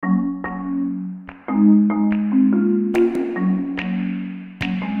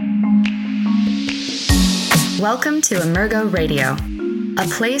Welcome to Emergo Radio, a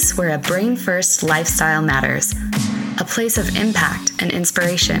place where a brain-first lifestyle matters, a place of impact and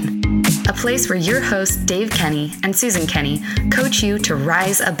inspiration, a place where your hosts Dave Kenney and Susan Kenney coach you to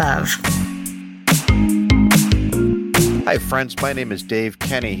rise above. Hi friends, my name is Dave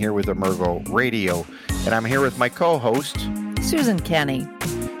Kenney here with Emergo Radio, and I'm here with my co-host, Susan Kenney.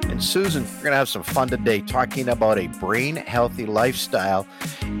 And Susan, we're going to have some fun today talking about a brain-healthy lifestyle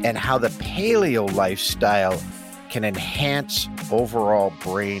and how the paleo lifestyle can enhance overall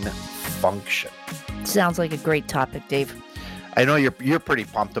brain function. Sounds like a great topic, Dave. I know you're pretty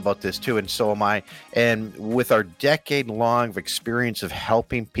pumped about this too, and so am I. And with our decade-long experience of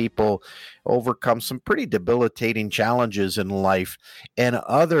helping people overcome some pretty debilitating challenges in life, and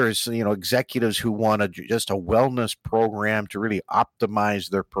others, executives who want just a wellness program to really optimize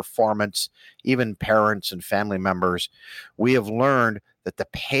their performance, even parents and family members, we have learned that the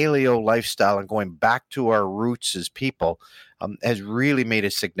paleo lifestyle and going back to our roots as people has really made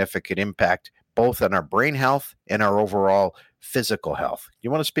a significant impact both on our brain health and our overall physical health.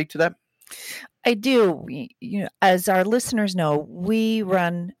 You want to speak to that? I do. As our listeners know, we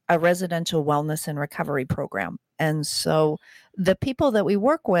run a residential wellness and recovery program. And so the people that we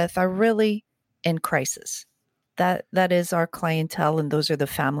work with are really in crisis. That is our clientele, and those are the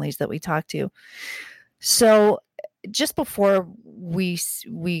families that we talk to. So just before we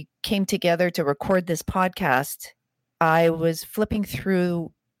came together to record this podcast, I was flipping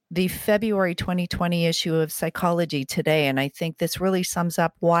through the February 2020 issue of Psychology Today, and I think this really sums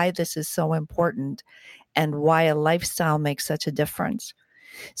up why this is so important and why a lifestyle makes such a difference.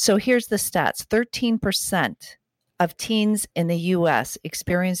 So here's the stats. 13% of teens in the U.S.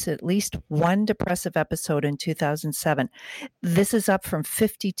 experienced at least one depressive episode in 2007. This is up from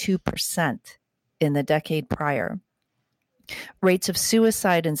 52% in the decade prior. Rates of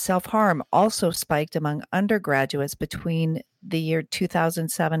suicide and self-harm also spiked among undergraduates between the year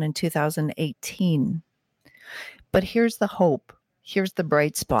 2007 and 2018. But here's the hope. Here's the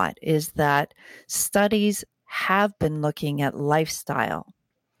bright spot, is that studies have been looking at lifestyle,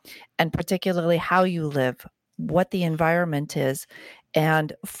 and particularly how you live, what the environment is,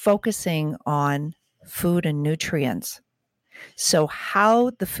 and focusing on food and nutrients. So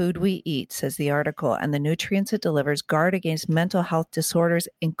how the food we eat, says the article, and the nutrients it delivers guard against mental health disorders,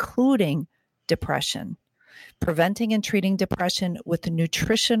 including depression. Preventing and treating depression with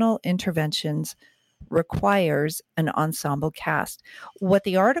nutritional interventions requires an ensemble cast. What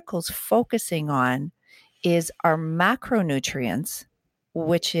the article's focusing on is our macronutrients,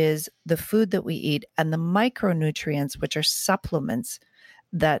 which is the food that we eat, and the micronutrients, which are supplements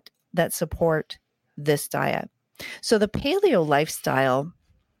that support this diet. So the paleo lifestyle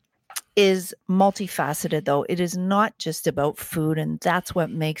is multifaceted, though. It is not just about food, and that's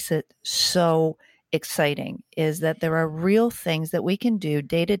what makes it so exciting, is that there are real things that we can do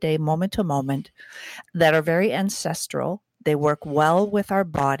day to day, moment to moment, that are very ancestral. They work well with our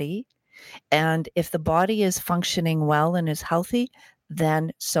body. And if the body is functioning well and is healthy,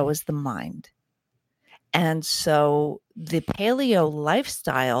 then so is the mind. And so the paleo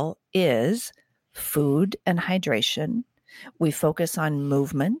lifestyle is food and hydration. We focus on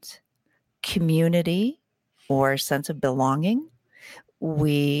movement, community, or sense of belonging.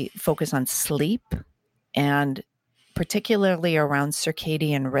 We focus on sleep, and particularly around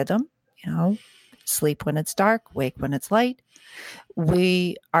circadian rhythm, sleep when it's dark, wake when it's light.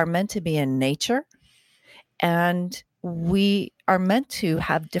 We are meant to be in nature, and we are meant to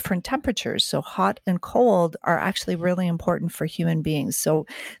have different temperatures. So hot and cold are actually really important for human beings. So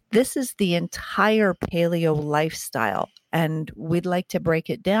this is the entire paleo lifestyle, and we'd like to break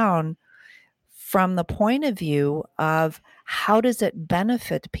it down from the point of view of how does it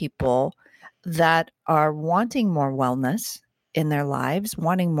benefit people that are wanting more wellness in their lives,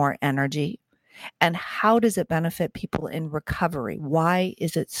 wanting more energy, and how does it benefit people in recovery? Why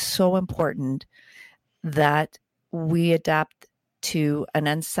is it so important that we adapt to an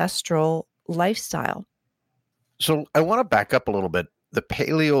ancestral lifestyle? So I want to back up a little bit. The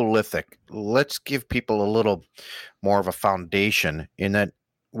Paleolithic, let's give people a little more of a foundation in that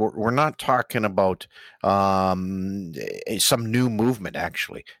we're not talking about some new movement,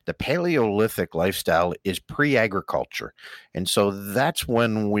 actually. The Paleolithic lifestyle is pre-agriculture. And so that's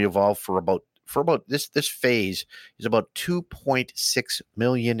when we evolved for about for about this phase is about 2.6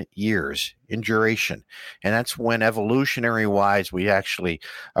 million years in duration. And that's when evolutionary wise, we actually,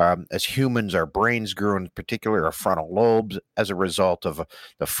 as humans, our brains grew, in particular our frontal lobes, as a result of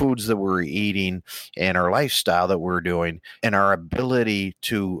the foods that we're eating and our lifestyle that we're doing, and our ability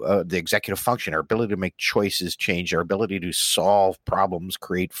to, the executive function, our ability to make choices change, our ability to solve problems,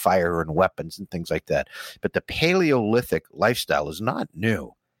 create fire and weapons and things like that. But the Paleolithic lifestyle is not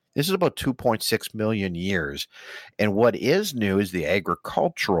new. This is about 2.6 million years. And what is new is the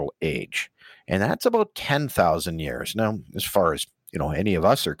agricultural age. And that's about 10,000 years. Now, as far as any of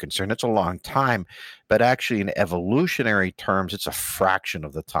us are concerned, it's a long time, but actually in evolutionary terms, it's a fraction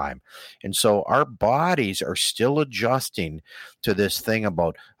of the time. And so our bodies are still adjusting to this thing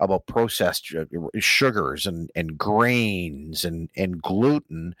about processed sugars and grains and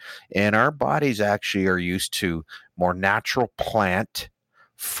gluten. And our bodies actually are used to more natural plant,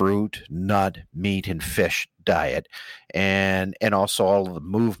 fruit, nut, meat, and fish diet, and also all of the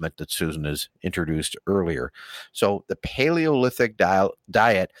movement that Susan has introduced earlier. So the Paleolithic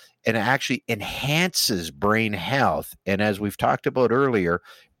diet and actually enhances brain health. And as we've talked about earlier,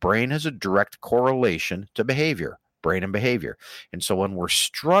 brain has a direct correlation to behavior, brain and behavior. And so when we're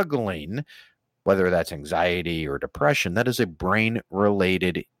struggling, whether that's anxiety or depression, that is a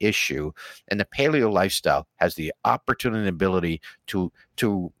brain-related issue. And the paleo lifestyle has the opportunity and ability to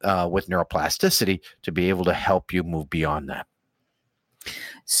with neuroplasticity, to be able to help you move beyond that.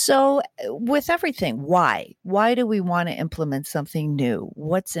 So with everything, why? Why do we want to implement something new?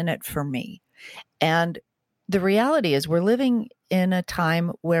 What's in it for me? And the reality is we're living in a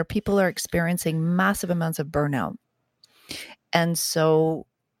time where people are experiencing massive amounts of burnout. And so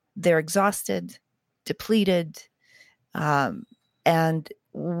they're exhausted, depleted. And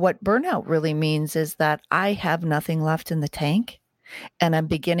what burnout really means is that I have nothing left in the tank and I'm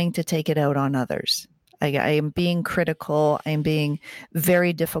beginning to take it out on others. I am being critical. I'm being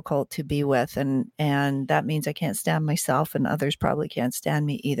very difficult to be with. And that means I can't stand myself, and others probably can't stand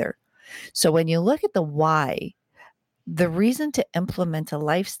me either. So when you look at the why, the reason to implement a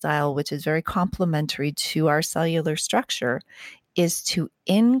lifestyle which is very complementary to our cellular structure is to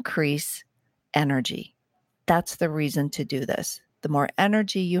increase energy. That's the reason to do this. The more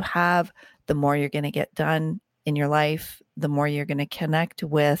energy you have, the more you're going to get done in your life, the more you're going to connect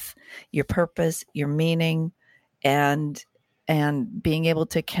with your purpose, your meaning, and being able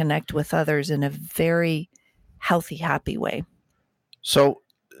to connect with others in a very healthy, happy way. So,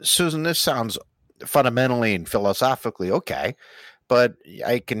 Susan, this sounds fundamentally and philosophically okay, but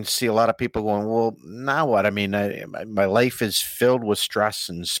I can see a lot of people going, well, now what? I mean, my life is filled with stress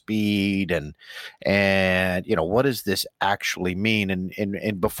and speed, and what does this actually mean?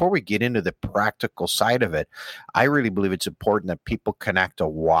 And before we get into the practical side of it, I really believe it's important that people connect a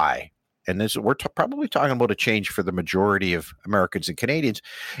why. And this, we're probably talking about a change for the majority of Americans and Canadians,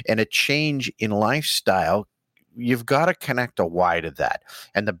 and a change in lifestyle. You've got to connect a why to that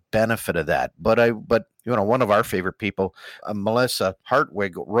and the benefit of that. But one of our favorite people, Melissa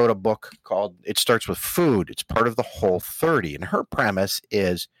Hartwig, wrote a book called It Starts With Food. It's part of the Whole 30. And her premise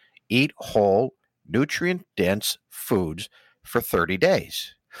is eat whole, nutrient-dense foods for 30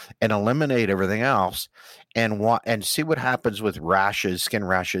 days and eliminate everything else, and see what happens with rashes, skin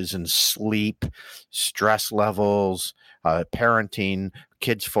rashes, and sleep, stress levels, parenting,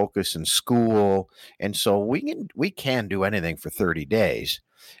 kids' focus in school. And so we can do anything for 30 days,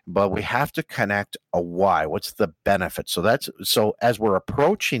 but we have to connect a why. What's the benefit? So as we're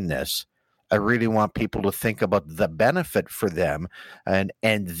approaching this, I really want people to think about the benefit for them, and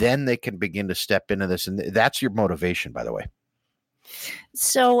then they can begin to step into this. And that's your motivation, by the way.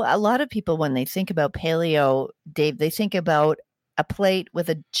 So a lot of people, when they think about paleo, Dave, they think about a plate with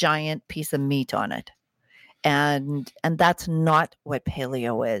a giant piece of meat on it. And that's not what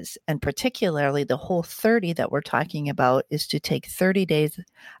paleo is. And particularly the Whole 30 that we're talking about is to take 30 days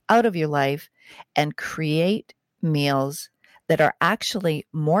out of your life and create meals that are actually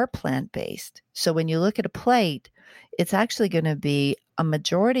more plant-based. So when you look at a plate, it's actually going to be, a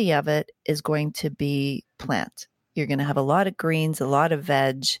majority of it is going to be plant. You're going to have a lot of greens, a lot of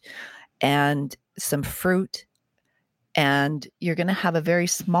veg, and some fruit. And you're going to have a very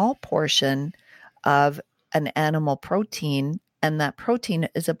small portion of an animal protein, and that protein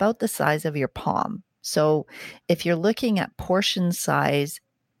is about the size of your palm. So if you're looking at portion size,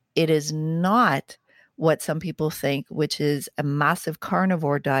 it is not what some people think, which is a massive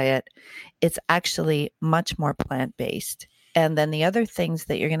carnivore diet. It's actually much more plant-based. And then the other things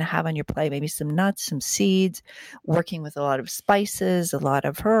that you're going to have on your plate, maybe some nuts, some seeds, working with a lot of spices, a lot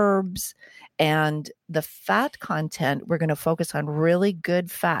of herbs. And the fat content, we're going to focus on really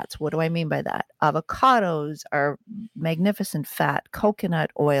good fats. What do I mean by that? Avocados are magnificent fat,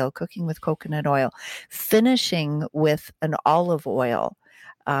 coconut oil, cooking with coconut oil, finishing with an olive oil.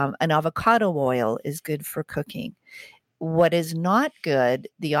 An avocado oil is good for cooking. What is not good,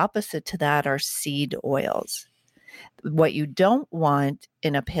 the opposite to that, are seed oils. What you don't want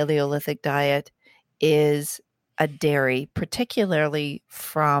in a Paleolithic diet is a dairy, particularly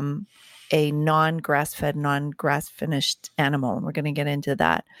from a non-grass-fed, non-grass-finished animal. And we're going to get into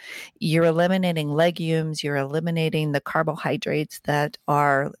that. You're eliminating legumes. You're eliminating the carbohydrates that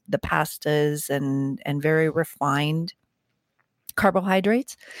are the pastas and very refined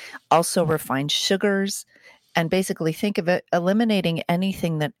carbohydrates, also refined sugars. And basically think of it eliminating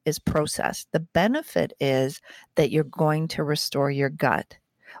anything that is processed. The benefit is that you're going to restore your gut,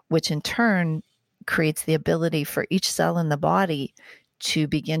 which in turn creates the ability for each cell in the body to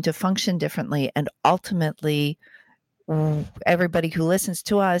begin to function differently. And ultimately, everybody who listens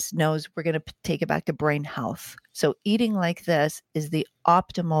to us knows we're going to take it back to brain health. So eating like this is the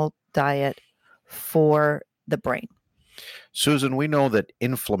optimal diet for the brain. Susan, we know that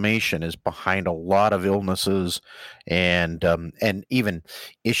inflammation is behind a lot of illnesses and even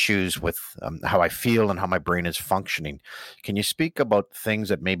issues with how I feel and how my brain is functioning. Can you speak about things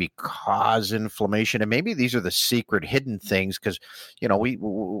that maybe cause inflammation? And maybe these are the secret hidden things because,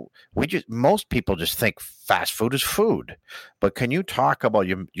 we just most people just think fast food is food. But can you talk about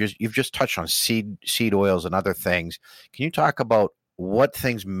you've just touched on seed oils and other things. Can you talk about what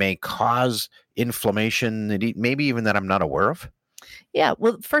things may cause inflammation, maybe even that I'm not aware of? Yeah.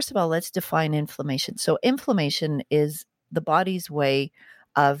 Well, first of all, let's define inflammation. So inflammation is the body's way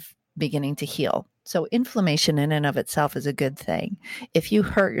of beginning to heal. So inflammation in and of itself is a good thing. If you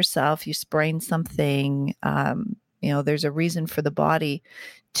hurt yourself, you sprain something, there's a reason for the body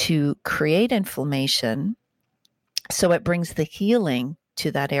to create inflammation. So it brings the healing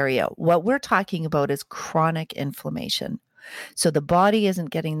to that area. What we're talking about is chronic inflammation. So the body isn't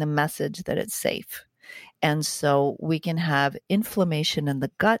getting the message that it's safe. And so we can have inflammation in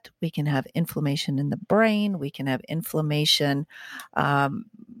the gut. We can have inflammation in the brain. We can have inflammation.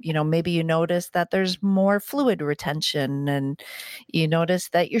 Maybe you notice that there's more fluid retention and you notice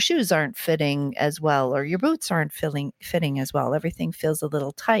that your shoes aren't fitting as well or your boots aren't fitting as well. Everything feels a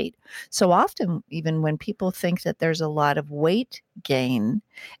little tight. So often, even when people think that there's a lot of weight gain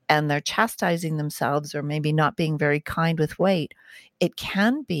and they're chastising themselves or maybe not being very kind with weight, it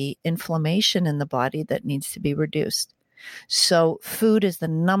can be inflammation in the body that needs to be reduced. So food is the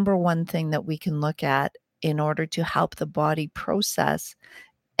number one thing that we can look at in order to help the body process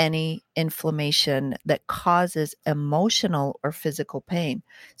any inflammation that causes emotional or physical pain.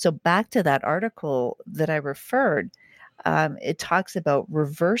 So back to that article that I referred, it talks about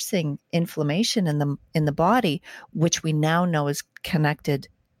reversing inflammation in the body, which we now know is connected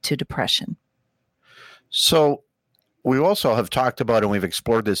to depression. So we also have talked about, and we've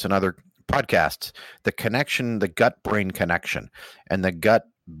explored this in other podcasts, the connection, the gut-brain connection, and the gut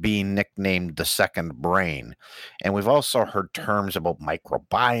being nicknamed the second brain. And we've also heard terms about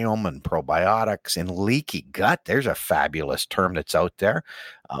microbiome and probiotics and leaky gut. There's a fabulous term that's out there.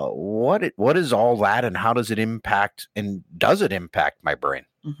 What is all that, and how does it impact, and does it impact my brain?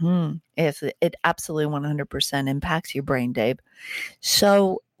 Mm-hmm. It absolutely 100% impacts your brain, Dave.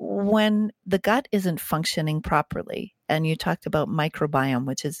 So when the gut isn't functioning properly, and you talked about microbiome,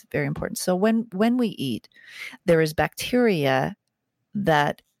 which is very important. So when we eat, there is bacteria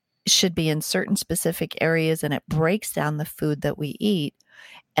that should be in certain specific areas, and it breaks down the food that we eat,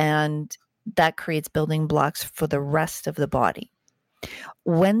 and that creates building blocks for the rest of the body.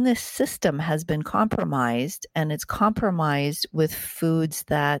 When this system has been compromised, and it's compromised with foods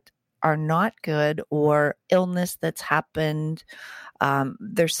that are not good or illness that's happened,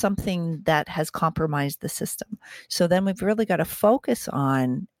 there's something that has compromised the system. So then we've really got to focus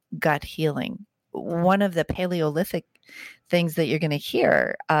on gut healing. One of the Paleolithic things that you're going to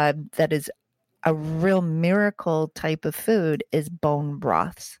hear that is a real miracle type of food is bone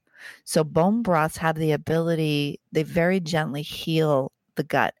broths. So bone broths have the ability, they very gently heal the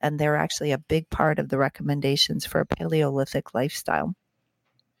gut, and they're actually a big part of the recommendations for a Paleolithic lifestyle.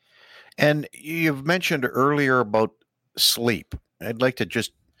 And you've mentioned earlier about sleep. I'd like to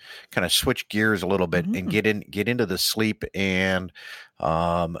just kind of switch gears a little bit and get into the sleep. And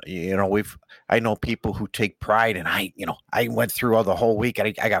I know people who take pride, and I went through all the whole week.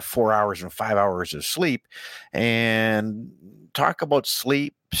 I got 4 hours and 5 hours of sleep, and talk about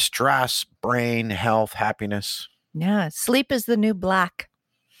sleep, stress, brain health, happiness. Yeah. Sleep is the new black.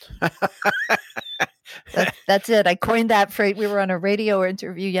 That's it. I coined that phrase. We were on a radio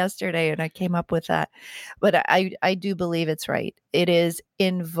interview yesterday and I came up with that. But I do believe it's right. It is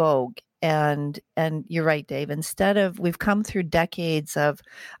in vogue. And you're right, Dave. Instead of, we've come through decades of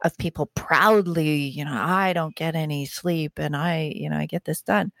people proudly, I don't get any sleep and I get this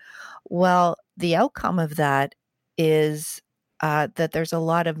done. Well, the outcome of that is that there's a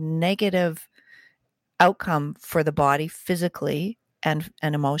lot of negative outcome for the body physically and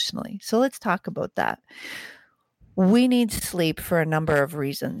emotionally. So let's talk about that. We need sleep for a number of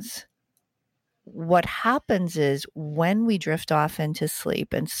reasons. What happens is when we drift off into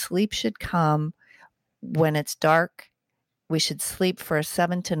sleep, and sleep should come when it's dark, we should sleep for a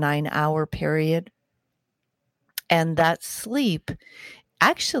 7 to 9 hour period. And that sleep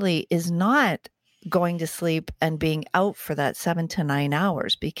actually is not going to sleep and being out for that 7 to 9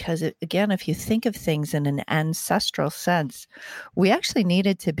 hours, because again, if you think of things in an ancestral sense, we actually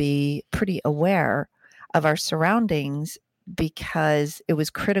needed to be pretty aware of our surroundings because it was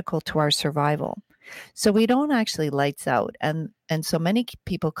critical to our survival. So we don't actually lights out. And so many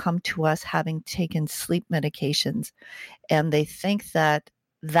people come to us having taken sleep medications, and they think that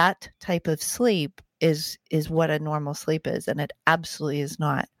type of sleep is what a normal sleep is. And it absolutely is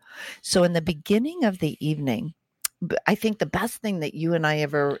not. So in the beginning of the evening, I think the best thing that you and I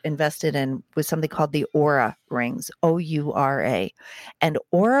ever invested in was something called the Aura rings, OURA. And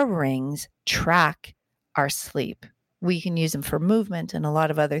Aura rings track our sleep. We can use them for movement and a lot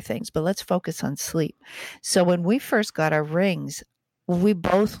of other things, but let's focus on sleep. So when we first got our rings, we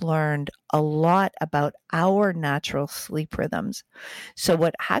both learned a lot about our natural sleep rhythms. So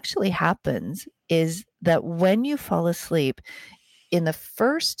what actually happens is that when you fall asleep, in the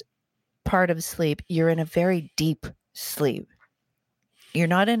first part of sleep, you're in a very deep sleep. You're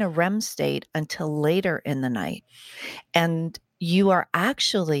not in a REM state until later in the night. And you are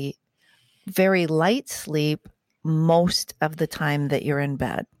actually very light sleep most of the time that you're in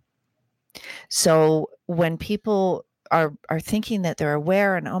bed. So when people are thinking that they're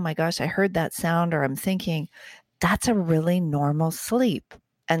aware and, oh my gosh, I heard that sound, or I'm thinking, that's a really normal sleep.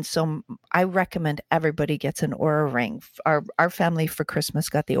 And so I recommend everybody gets an Aura ring. Our family for Christmas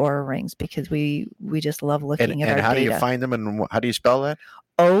got the Aura rings because we just love looking at our data. And how do you find them, and how do you spell that?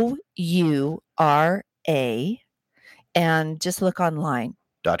 OURA, and just look online.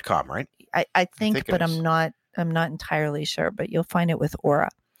 .com, right? I think but I'm not entirely sure, but you'll find it with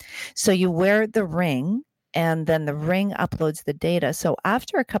Aura. So you wear the ring, and then the ring uploads the data. So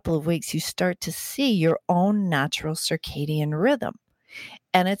after a couple of weeks, you start to see your own natural circadian rhythm.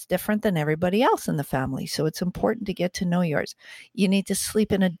 And it's different than everybody else in the family. So it's important to get to know yours. You need to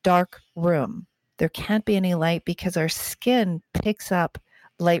sleep in a dark room. There can't be any light because our skin picks up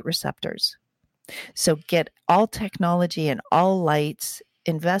light receptors. So get all technology and all lights.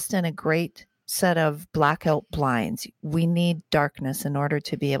 Invest in a great set of blackout blinds. We need darkness in order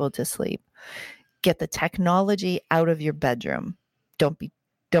to be able to sleep. Get the technology out of your bedroom.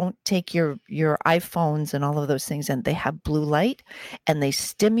 Don't take your iPhones and all of those things, and they have blue light and they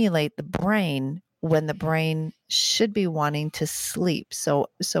stimulate the brain when the brain should be wanting to sleep. So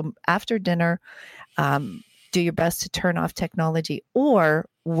after dinner, do your best to turn off technology, or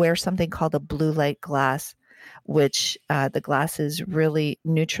wear something called a blue light glass, which the glasses really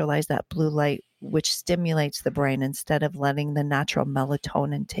neutralize that blue light, which stimulates the brain instead of letting the natural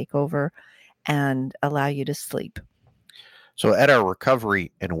melatonin take over and allow you to sleep. So at our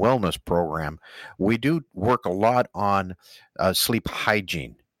recovery and wellness program, we do work a lot on sleep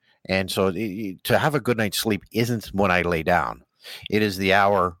hygiene. And so to have a good night's sleep isn't when I lay down. It is the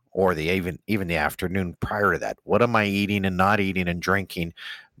hour or even the afternoon prior to that. What am I eating and not eating and drinking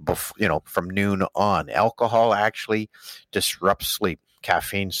from noon on? Alcohol actually disrupts sleep.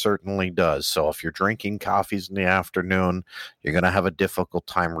 Caffeine certainly does. So if you're drinking coffees in the afternoon, you're going to have a difficult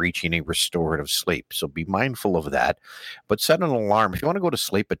time reaching a restorative sleep. So be mindful of that. But set an alarm. If you want to go to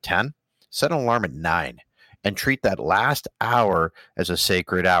sleep at 10, set an alarm at 9 and treat that last hour as a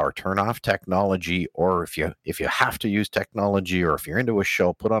sacred hour. Turn off technology, or if you have to use technology, or if you're into a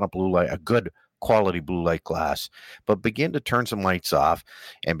show, put on a good quality blue light glass. But begin to turn some lights off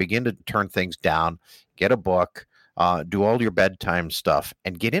and begin to turn things down. Get a book. Do all your bedtime stuff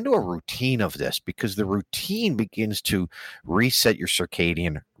and get into a routine of this, because the routine begins to reset your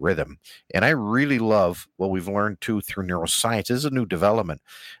circadian rhythm. And I really love what we've learned too through neuroscience. This is a new development.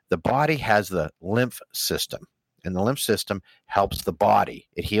 The body has the lymph system, and the lymph system helps the body.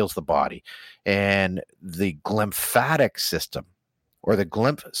 It heals the body. And the glymphatic system or the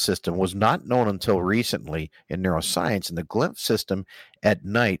glimpse system was not known until recently in neuroscience. And the glimpse system at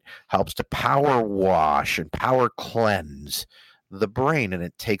night helps to power wash and power cleanse the brain, and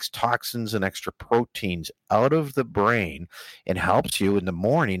it takes toxins and extra proteins out of the brain and helps you in the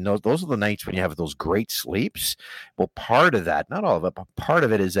morning. Those are the nights when you have those great sleeps. Well, part of that, not all of it, but part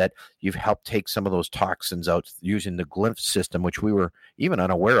of it is that you've helped take some of those toxins out using the glimpse system, which we were even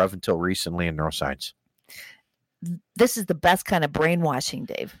unaware of until recently in neuroscience. This is the best kind of brainwashing,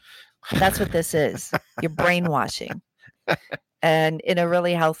 Dave. That's what this is. You're brainwashing, and in a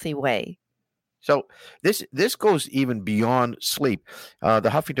really healthy way. So this goes even beyond sleep.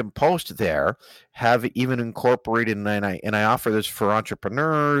 The Huffington Post there have even incorporated, and I offer this for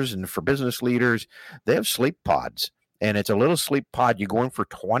entrepreneurs and for business leaders. They have sleep pods, and it's a little sleep pod. You go in for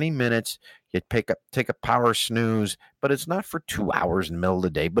 20 minutes. You take a power snooze, but it's not for 2 hours in the middle of the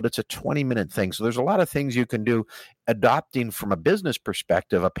day, but it's a 20-minute thing. So there's a lot of things you can do adopting from a business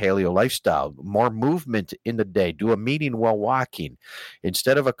perspective, a paleo lifestyle, more movement in the day, do a meeting while walking.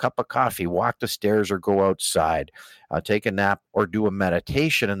 Instead of a cup of coffee, walk the stairs or go outside, take a nap or do a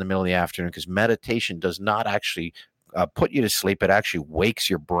meditation in the middle of the afternoon, because meditation does not actually put you to sleep. It actually wakes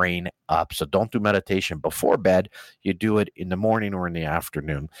your brain up. So don't do meditation before bed. You do it in the morning or in the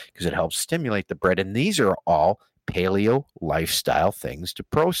afternoon because it helps stimulate the brain. And these are all paleo lifestyle things to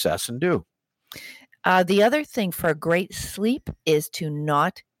process and do. The other thing for a great sleep is to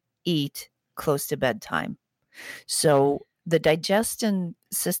not eat close to bedtime. So the digestion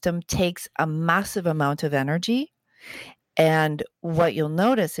system takes a massive amount of energy. And what you'll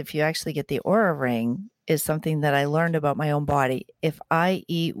notice if you actually get the Aura Ring is something that I learned about my own body. If I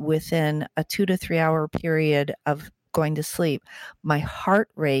eat within a 2 to 3 hour period of going to sleep, my heart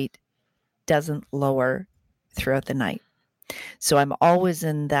rate doesn't lower throughout the night. So I'm always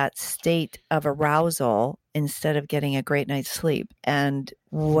in that state of arousal instead of getting a great night's sleep. And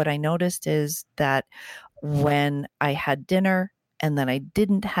what I noticed is that when I had dinner and then I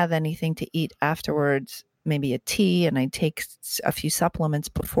didn't have anything to eat afterwards, maybe a tea, and I take a few supplements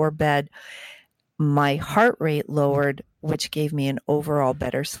before bed, my heart rate lowered, which gave me an overall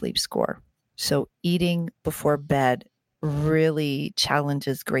better sleep score. So eating before bed really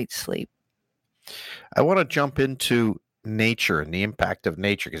challenges great sleep. I want to jump into nature and the impact of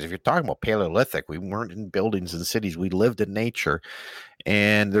nature, because if you're talking about Paleolithic, we weren't in buildings and cities. We lived in nature.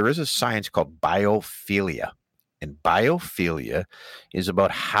 And there is a science called biophilia. And biophilia is about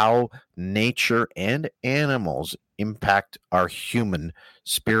how nature and animals impact our human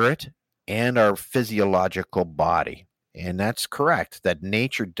spirit and our physiological body. And that's correct, that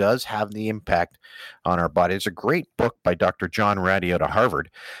nature does have the impact on our body. It's a great book by Dr. John Ratey out of Harvard,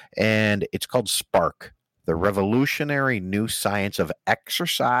 and it's called Spark, The Revolutionary New Science of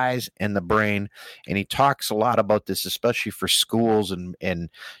Exercise and the Brain. And he talks a lot about this, especially for schools, and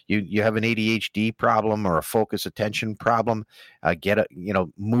you have an ADHD problem or a focus attention problem,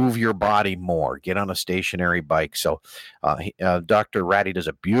 move your body more, get on a stationary bike. So Dr. Ratey does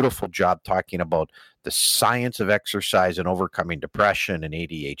a beautiful job talking about the science of exercise and overcoming depression and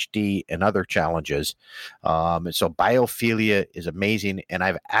ADHD and other challenges. So biophilia is amazing. And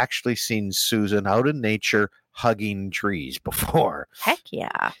I've actually seen Susan out in nature hugging trees before. Heck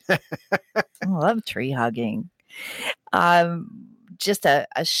yeah. I love tree hugging. Just a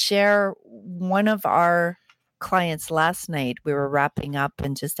share, one of our clients last night, we were wrapping up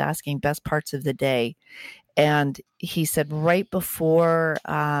and just asking best parts of the day. And he said right before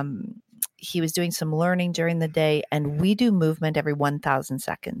he was doing some learning during the day, and we do movement every 1,000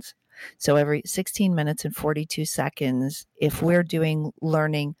 seconds. So every 16 minutes and 42 seconds, if we're doing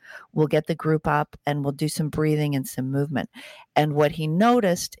learning, we'll get the group up and we'll do some breathing and some movement. And what he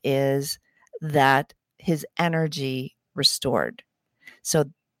noticed is that his energy restored.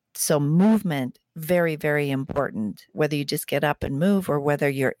 So movement, very, very important, whether you just get up and move or whether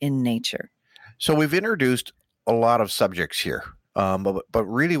you're in nature. So we've introduced a lot of subjects here. But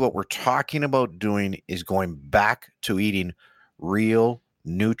really what we're talking about doing is going back to eating real,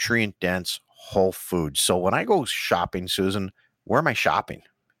 nutrient-dense whole foods. So when I go shopping, Susan, where am I shopping?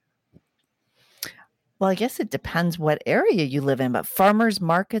 Well, I guess it depends what area you live in, but farmers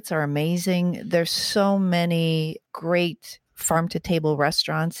markets are amazing. There's so many great farm-to-table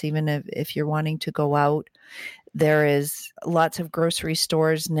restaurants, even if you're wanting to go out. There is lots of grocery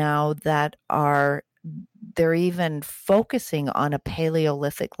stores now that they're even focusing on a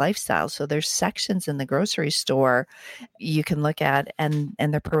Paleolithic lifestyle. So there's sections in the grocery store you can look at, and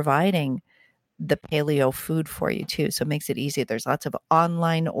they're providing the paleo food for you too. So it makes it easy. There's lots of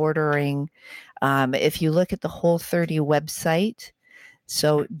online ordering. If you look at the Whole30 website,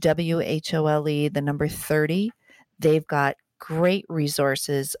 so WHOLE, the number 30, they've got great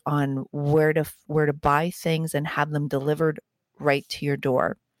resources on where to buy things and have them delivered right to your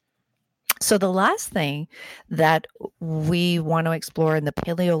door. So the last thing that we want to explore in the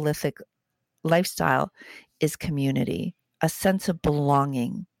Paleolithic lifestyle is community, a sense of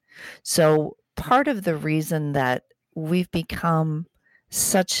belonging. So part of the reason that we've become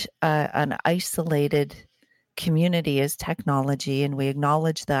such an isolated community is technology, and we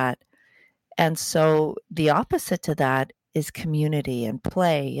acknowledge that. And so the opposite to that is community and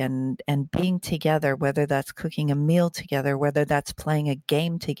play and being together, whether that's cooking a meal together, whether that's playing a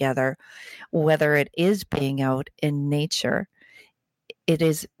game together, whether it is being out in nature. It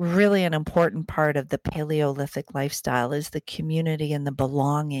is really an important part of the Paleolithic lifestyle is the community and the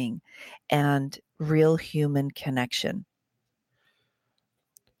belonging and real human connection.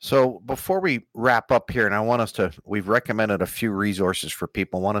 So before we wrap up here, and we've recommended a few resources for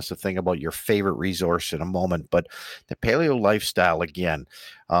people. I want us to think about your favorite resource in a moment, but the paleo lifestyle, again,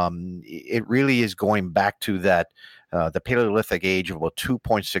 it really is going back to that, the Paleolithic age of about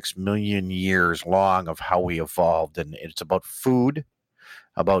 2.6 million years long of how we evolved. And it's about food,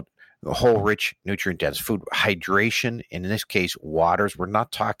 about whole, rich, nutrient-dense food, hydration, in this case, waters. We're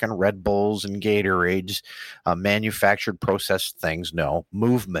not talking Red Bulls and Gatorades, manufactured, processed things. No,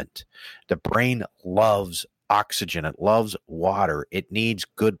 movement. The brain loves oxygen. It loves water. It needs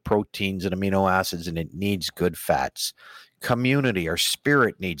good proteins and amino acids, and it needs good fats. Community, our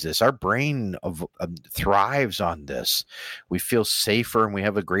spirit needs this. Our brain thrives on this. We feel safer and we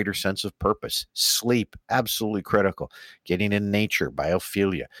have a greater sense of purpose. Sleep, absolutely critical. Getting in nature,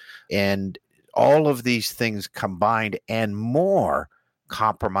 biophilia. And all of these things combined and more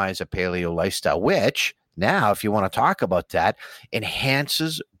compromise a paleo lifestyle, which now, if you want to talk about that,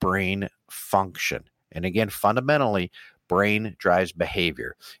 enhances brain function. And again, fundamentally, brain drives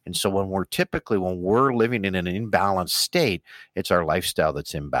behavior. And so when we're living in an imbalanced state, it's our lifestyle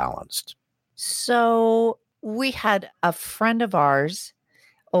that's imbalanced. So we had a friend of ours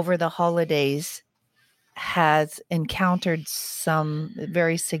over the holidays has encountered some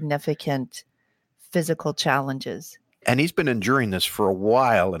very significant physical challenges. And he's been enduring this for a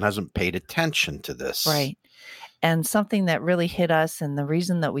while and hasn't paid attention to this. Right. And something that really hit us, and the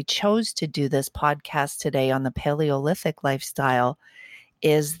reason that we chose to do this podcast today on the Paleolithic lifestyle,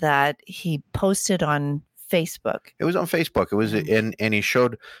 is that he posted on Facebook. It was on Facebook. It was and he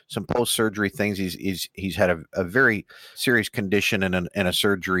showed some post-surgery things. He's had a very serious condition and a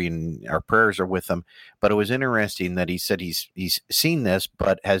surgery, and our prayers are with him. But it was interesting that he said he's seen this,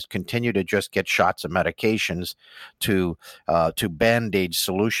 but has continued to just get shots of medications to band-aid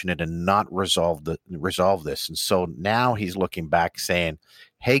solution it and not resolve this. And so now he's looking back saying,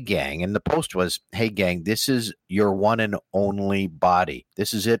 "Hey, gang," and the post was, "Hey, gang, this is your one and only body.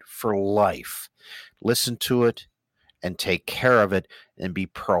 This is it for life. Listen to it and take care of it and be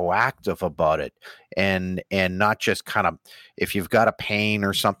proactive about it, and not just kind of, if you've got a pain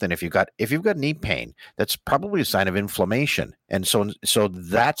or something, if you've got knee pain, that's probably a sign of inflammation. And so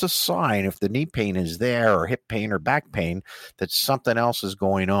that's a sign, if the knee pain is there, or hip pain or back pain, that something else is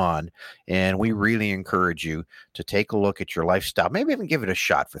going on. And we really encourage you to take a look at your lifestyle, maybe even give it a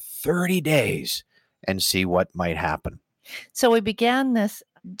shot for 30 days and see what might happen." So we began this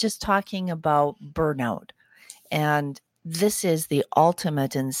just talking about burnout. And this is the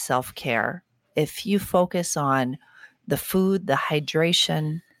ultimate in self-care. If you focus on the food, the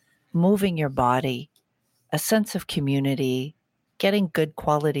hydration, moving your body, a sense of community, getting good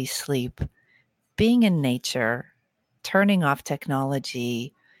quality sleep, being in nature, turning off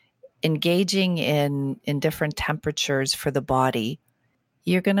technology, engaging in different temperatures for the body,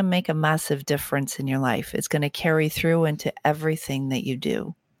 you're going to make a massive difference in your life. It's going to carry through into everything that you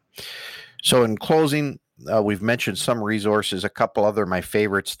do. So in closing, we've mentioned some resources, a couple other my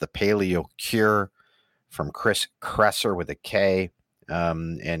favorites, the Paleo Cure from Chris Kresser with a K.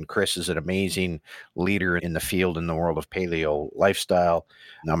 And Chris is an amazing leader in the field, in the world of paleo lifestyle.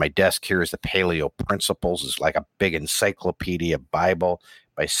 Now, my desk here is the Paleo Principles. It's like a big encyclopedia Bible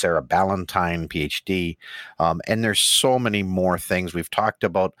by Sarah Ballantyne, PhD. And there's so many more things. We've talked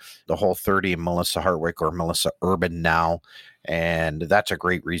about the Whole30 and Melissa Hartwick, or Melissa Urban now, and that's a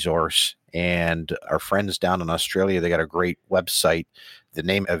great resource. And our friends down in Australia, they got a great website. The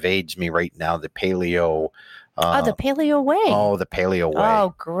name evades me right now, the Paleo... the Paleo Way. Oh, the Paleo Way.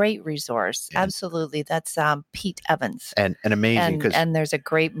 Oh, great resource. And, absolutely. That's Pete Evans. And amazing. And there's a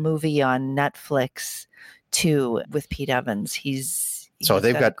great movie on Netflix too with Pete Evans.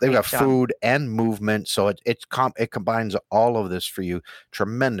 They've got food and movement. So it combines all of this for you.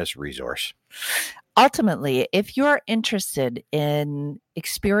 Tremendous resource. Ultimately, if you're interested in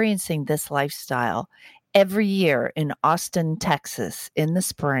experiencing this lifestyle Every year in Austin, Texas, in the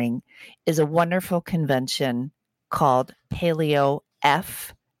spring, is a wonderful convention called Paleo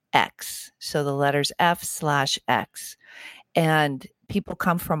FX. So the letters F/X. And people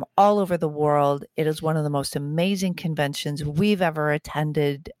come from all over the world. It is one of the most amazing conventions we've ever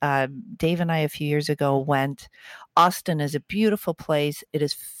attended. Dave and I, a few years ago, went. Austin is a beautiful place. It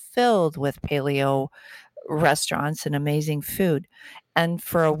is filled with paleo restaurants and amazing food. And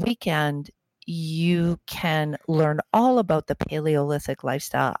for a weekend, you can learn all about the Paleolithic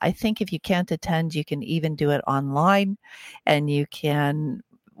lifestyle. I think if you can't attend, you can even do it online, and you can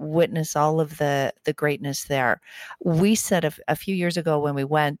witness all of the greatness there. We said a few years ago when we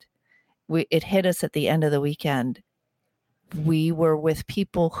went, it hit us at the end of the weekend. We were with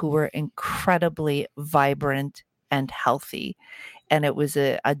people who were incredibly vibrant and healthy, and it was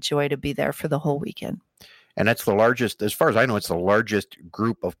a joy to be there for the whole weekend. And that's the largest, as far as I know, it's the largest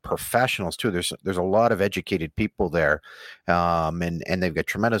group of professionals too. There's a lot of educated people there, and they've got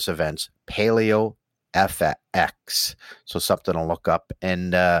tremendous events. Paleo FX, so something to look up.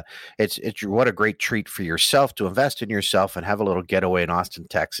 And it's what a great treat for yourself to invest in yourself and have a little getaway in Austin,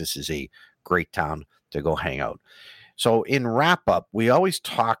 Texas. Is a great town to go hang out. So in wrap up, we always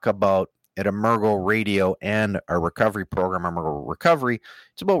talk about at Emergo Radio and our recovery program, Emergo Recovery,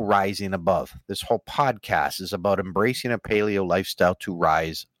 it's about rising above. This whole podcast is about embracing a paleo lifestyle to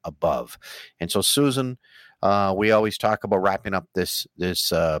rise above. And so, Susan, we always talk about wrapping up this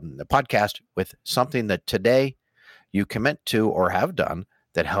podcast with something that today you commit to or have done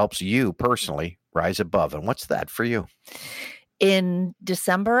that helps you personally rise above. And what's that for you? In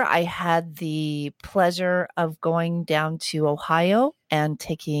December, I had the pleasure of going down to Ohio and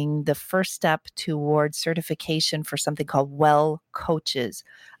taking the first step towards certification for something called Well Coaches,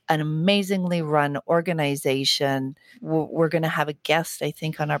 an amazingly run organization. We're going to have a guest, I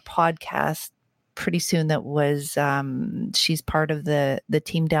think, on our podcast pretty soon that was, she's part of the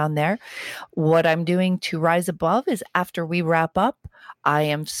team down there. What I'm doing to rise above is after we wrap up, I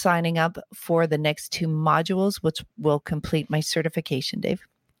am signing up for the next 2 modules, which will complete my certification, Dave.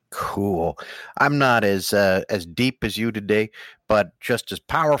 Cool. I'm not as deep as you today, but just as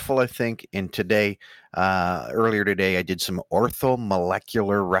powerful, I think. In today, earlier today, I did some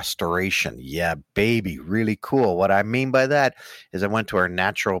orthomolecular restoration. Yeah, baby, really cool. What I mean by that is I went to our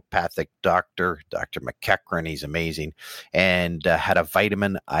naturopathic doctor, Dr. McEachran. He's amazing, and had a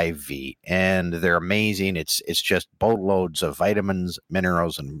vitamin IV, and they're amazing. It's just boatloads of vitamins,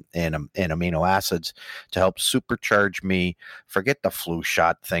 minerals, and amino acids to help supercharge me. Forget the flu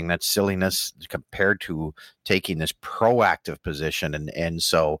shot thing. That's silliness compared to taking this proactive position. And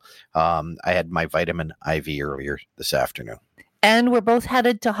so I had my vitamin IV earlier this afternoon. And we're both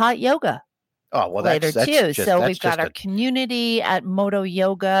headed to hot yoga. Oh, well, later too. So we've got our community at Moto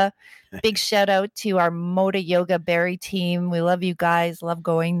Yoga. Big shout out to our Moto Yoga Berry team. We love you guys. Love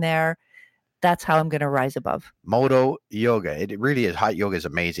going there. That's how I'm going to rise above. Moto Yoga. It really is. Hot yoga is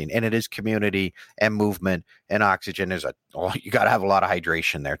amazing. And it is community and movement and oxygen. You got to have a lot of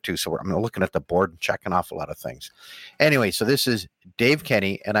hydration there too. So I'm looking at the board and checking off a lot of things. Anyway, so this is Dave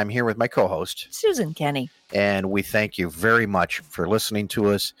Kenney, and I'm here with my co-host, Susan Kenney. And we thank you very much for listening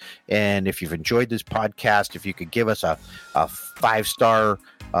to us. And if you've enjoyed this podcast, if you could give us a 5-star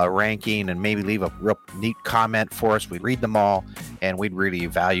ranking and maybe leave a real neat comment for us, we'd read them all, and we'd really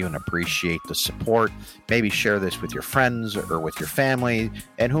value and appreciate the support. Maybe share this with your friends or with your family,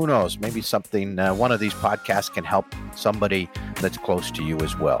 and who knows, maybe something, one of these podcasts can help somebody that's close to you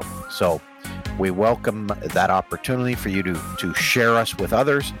as well. So we welcome that opportunity for you to share us with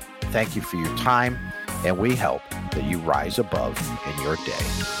others. Thank you for your time, and we hope that you rise above in your day.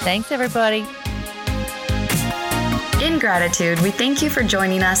 Thanks, everybody. In gratitude, we thank you for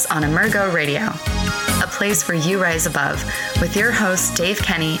joining us on Emergo Radio, a place where you rise above, with your hosts Dave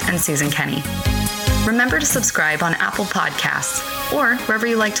Kenney and Susan Kenney. Remember to subscribe on Apple Podcasts or wherever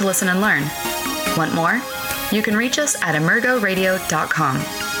you like to listen and learn. Want more? You can reach us at emergoradio.com.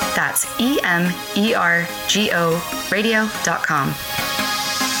 That's EMERGO radio.com.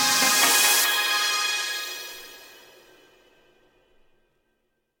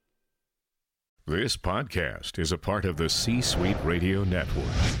 This podcast is a part of the C-Suite Radio Network.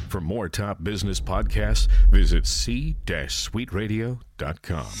 For more top business podcasts, visit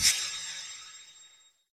c-suiteradio.com.